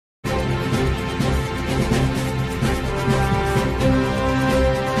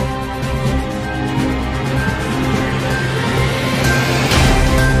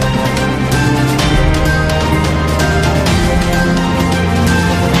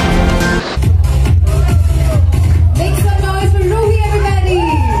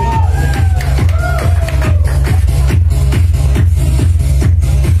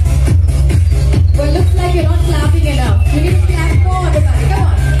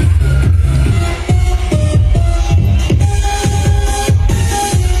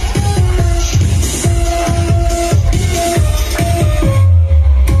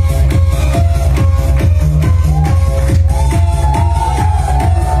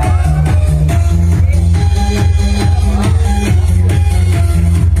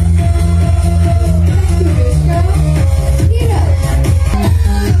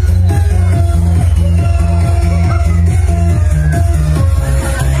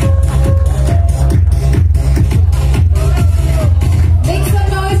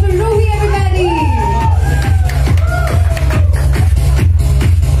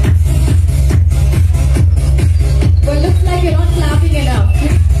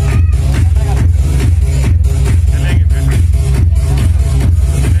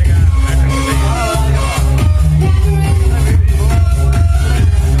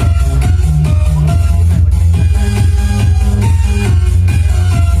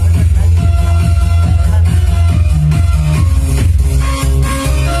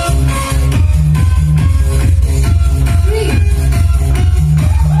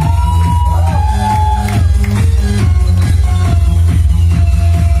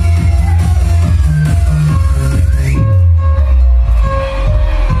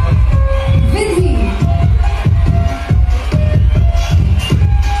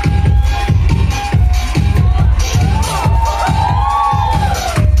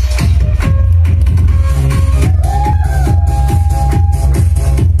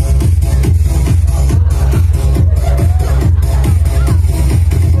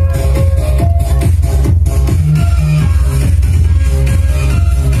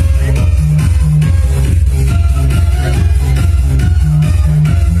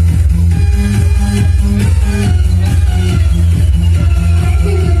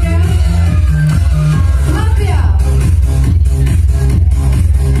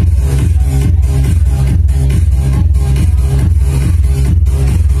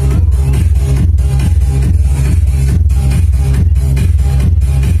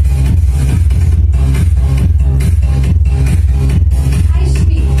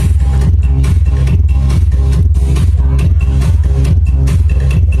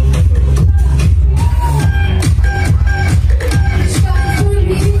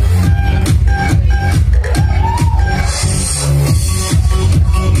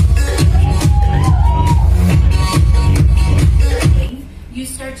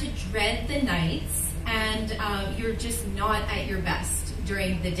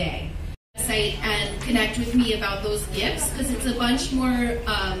bunch more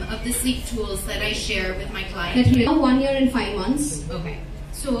of the sleep tools that I share with my clients. Now 1 year and 5 months. Okay.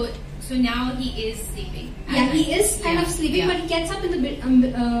 So now he is sleeping. Yeah, he is kind of sleeping, but he gets up in the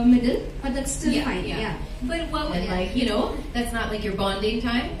middle, but that's still fine. Yeah. But that's not like your bonding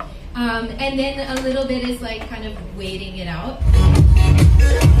time. And then a little bit is like kind of waiting it out.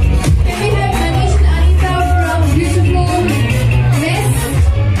 Then we have Manish and Anita from Beautiful Miss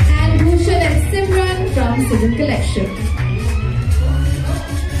and Bhushan and Simran from Civil Collection.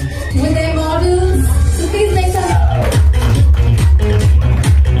 With their models, so please make some.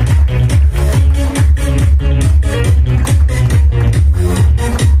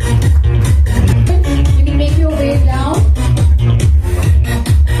 You can make your way down.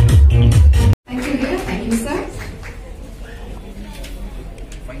 Thank you, dear. Thank you, sir.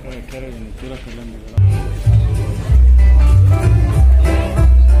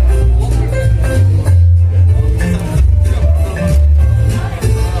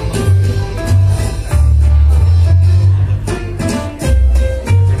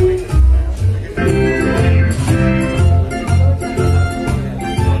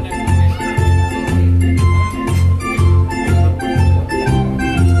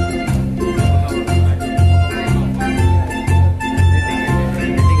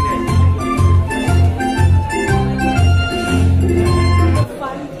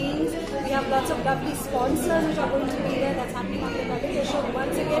 Lovely sponsors which are going to be there. That's happening on the Happyon show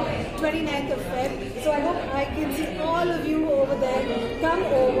once again, 29th of Feb. So I hope I can see all of you over there. Come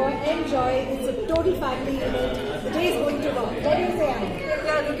over, enjoy. It's a total family event. The day is going to rock. What do you say, Anne? We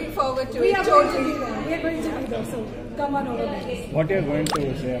are looking forward to it. We are going to be there. We are going to be there. So come on over, guys. What you are going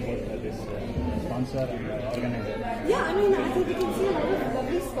to say about this sponsor and organizer? Yeah, I mean, I think we can see a lot of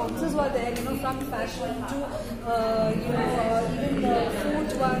lovely sponsors who are there, from fashion to, even the food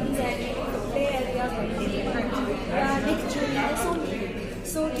ones and the play areas like Nick Julie, there's so many.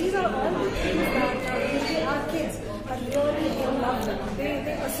 So these are all the things that usually our kids are really in love with. They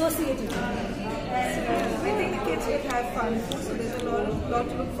associate it with. I think the kids will have fun too, so there's a lot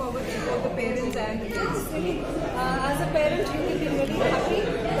to look forward to, both the parents and the kids. Really, as a parent, you will be really happy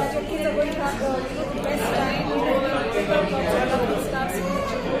that your kids are going to have the best time. Pick up lots of lovely stuff.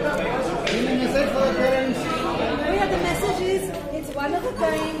 Any message for the parents? The message is, it's one of a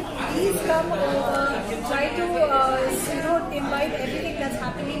kind. Please come over. Try to invite everything that's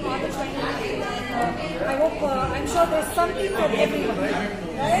happening on the 29th. I hope, I'm sure there's something for everyone. Right?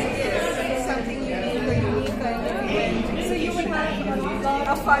 Yes, something unique kind of event. So you will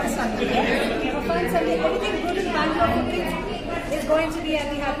have a fun Sunday. A fun Sunday. Everything good in Bangalore for kids is going to be at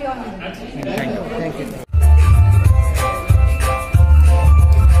the Happyon. Thank you.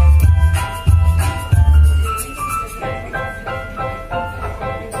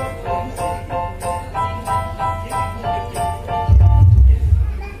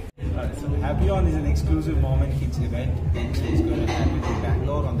 Happyon is an exclusive Moment Kids event which is going to happen in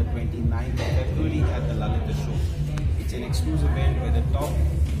Bangalore on the 29th of February at the Lalita Show. It's an exclusive event where the top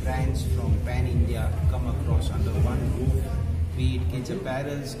brands from Pan India come across under one roof, be it kids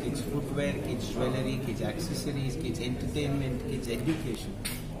apparels, kids footwear, kids jewellery, kids accessories, kids entertainment, kids education.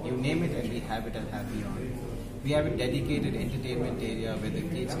 You name it and we have it at Happyon. We have a dedicated entertainment area where the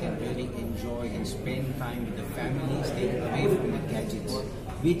kids can really enjoy and spend time with the family, staying away from the gadgets,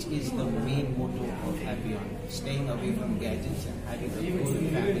 which is the main motto of Happyon. Staying away from gadgets and having a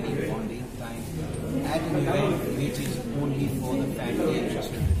good family bonding time at an event which is only for the family and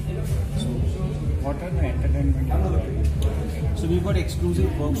children. So, what are the entertainment? So we've got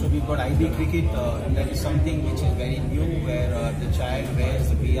exclusive work. So we've got IB cricket. That is something which is very new, where the child wears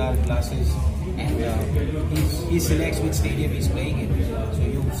the VR glasses and he selects which stadium he's playing in. So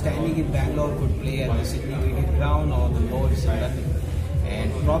you standing in Bangalore could play at the Sydney Cricket Ground or the Lord's in London,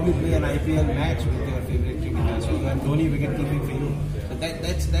 and probably play an IPL match with your favorite cricketer. So you have Dhoni wicket keeping for you. So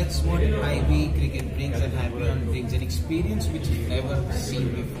that's what IB cricket brings, and Happyon brings an experience which you've never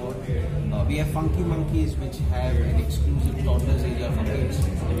seen before. We have Funky Monkeys, which have an exclusive toddlers area for kids.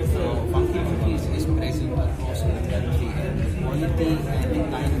 Funky Monkeys is present across the country, and the quality and the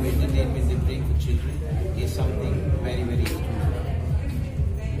kind of entertainment they bring for children is something very, very exclusive.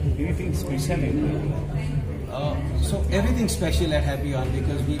 Anything special in it? So everything special at Happyon,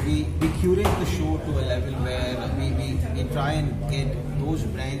 because we curate the show to a level where we try and get those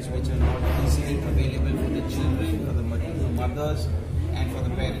brands which are not easily available for the children, for the mothers and for the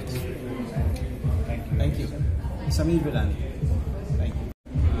parents. Thank you. Sameer Vilani. Thank you.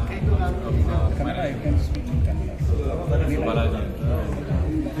 Kannada, you can speak in Kannada.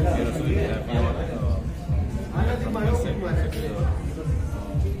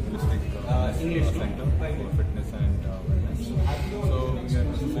 English Center for Fitness and Wellness.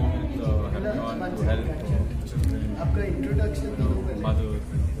 help children, mother,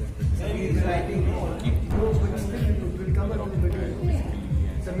 keep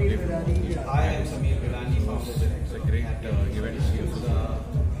I am Samir Gilani, founder and it's a great event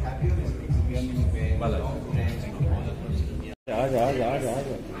here.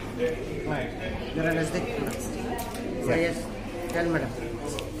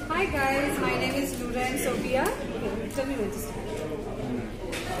 Hi guys, my name is Nura and Sophia. Tell me where to start.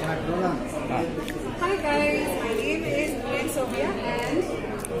 Hi guys, my name is Nura and Sophia and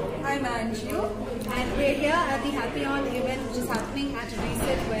I'm Anju. And we're here at the Happyon event which is happening at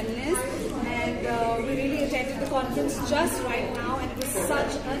Reset Wellness. And we really attended the conference just right now and it was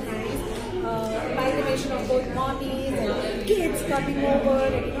such a nice amalgamation of both mommies and kids coming over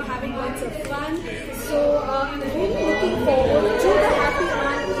and having lots of fun. So I'm really looking forward to the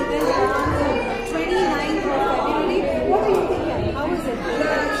Happyon event on the 29th of February. What do you think? How is it?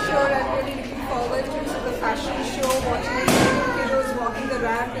 Yeah, I'm sure. I'm really looking forward to the fashion show, watching the little kiddos walking the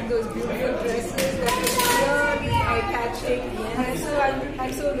ramp in those beautiful dresses that is really eye-catching. And so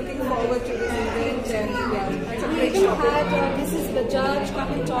I'm so looking forward to this event. And yeah, it's a We great even shopping. had Mrs. Bajaj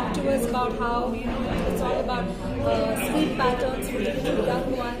come and talk to us about how it's all about sleep patterns for the little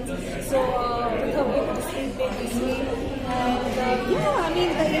young ones. So